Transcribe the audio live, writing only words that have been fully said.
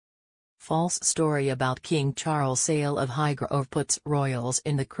False story about King Charles' sale of Highgrove puts royals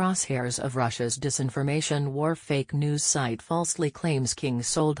in the crosshairs of Russia's disinformation war. Fake news site falsely claims king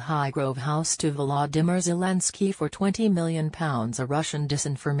sold Highgrove house to Volodymyr Zelensky for £20 million. A Russian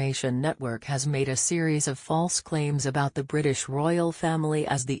disinformation network has made a series of false claims about the British royal family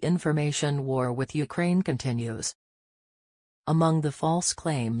as the information war with Ukraine continues. Among the false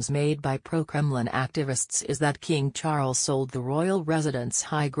claims made by pro-Kremlin activists is that King Charles sold the royal residence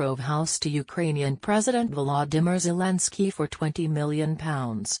Highgrove house to Ukrainian President Volodymyr Zelensky for £20 million.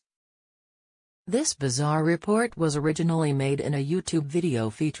 This bizarre report was originally made in a YouTube video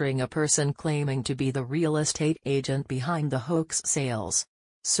featuring a person claiming to be the real estate agent behind the hoax sales,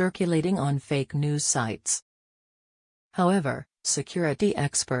 circulating on fake news sites. However, security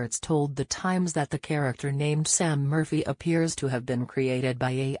experts told The Times that the character named Sam Murphy appears to have been created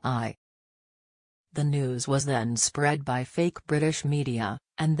by AI. The news was then spread by fake British media,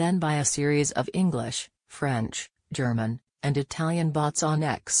 and then by a series of English, French, German, and Italian bots on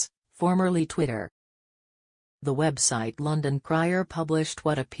X, formerly Twitter. The website London Crier published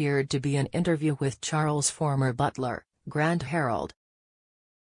what appeared to be an interview with Charles' former butler, Grant Harold.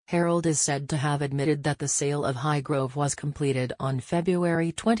 Harold is said to have admitted that the sale of Highgrove was completed on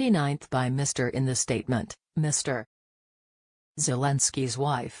February 29 by Mr. in the statement, Mr. Zelensky's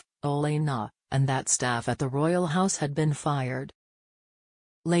wife, Olena, and that staff at the royal house had been fired.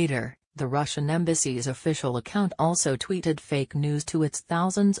 Later, the Russian embassy's official account also tweeted fake news to its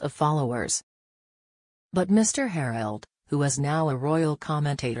thousands of followers. But Mr. Harold, who is now a royal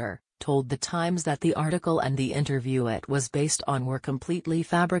commentator, told The Times that the article and the interview it was based on were completely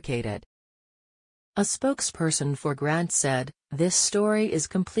fabricated. A spokesperson for Grant said, "This story is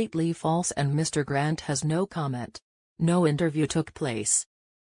completely false and Mr. Grant has no comment. No interview took place."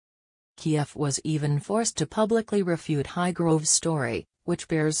 Kiev was even forced to publicly refute Highgrove's story, which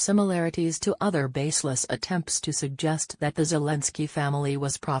bears similarities to other baseless attempts to suggest that the Zelensky family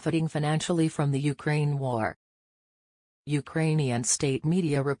was profiting financially from the Ukraine war. Ukrainian state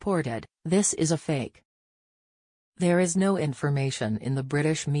media reported, "This is a fake. There is no information in the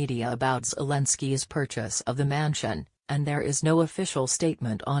British media about Zelensky's purchase of the mansion, and there is no official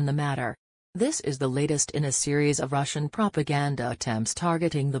statement on the matter. This is the latest in a series of Russian propaganda attempts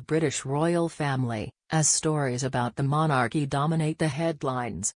targeting the British royal family, as stories about the monarchy dominate the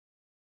headlines."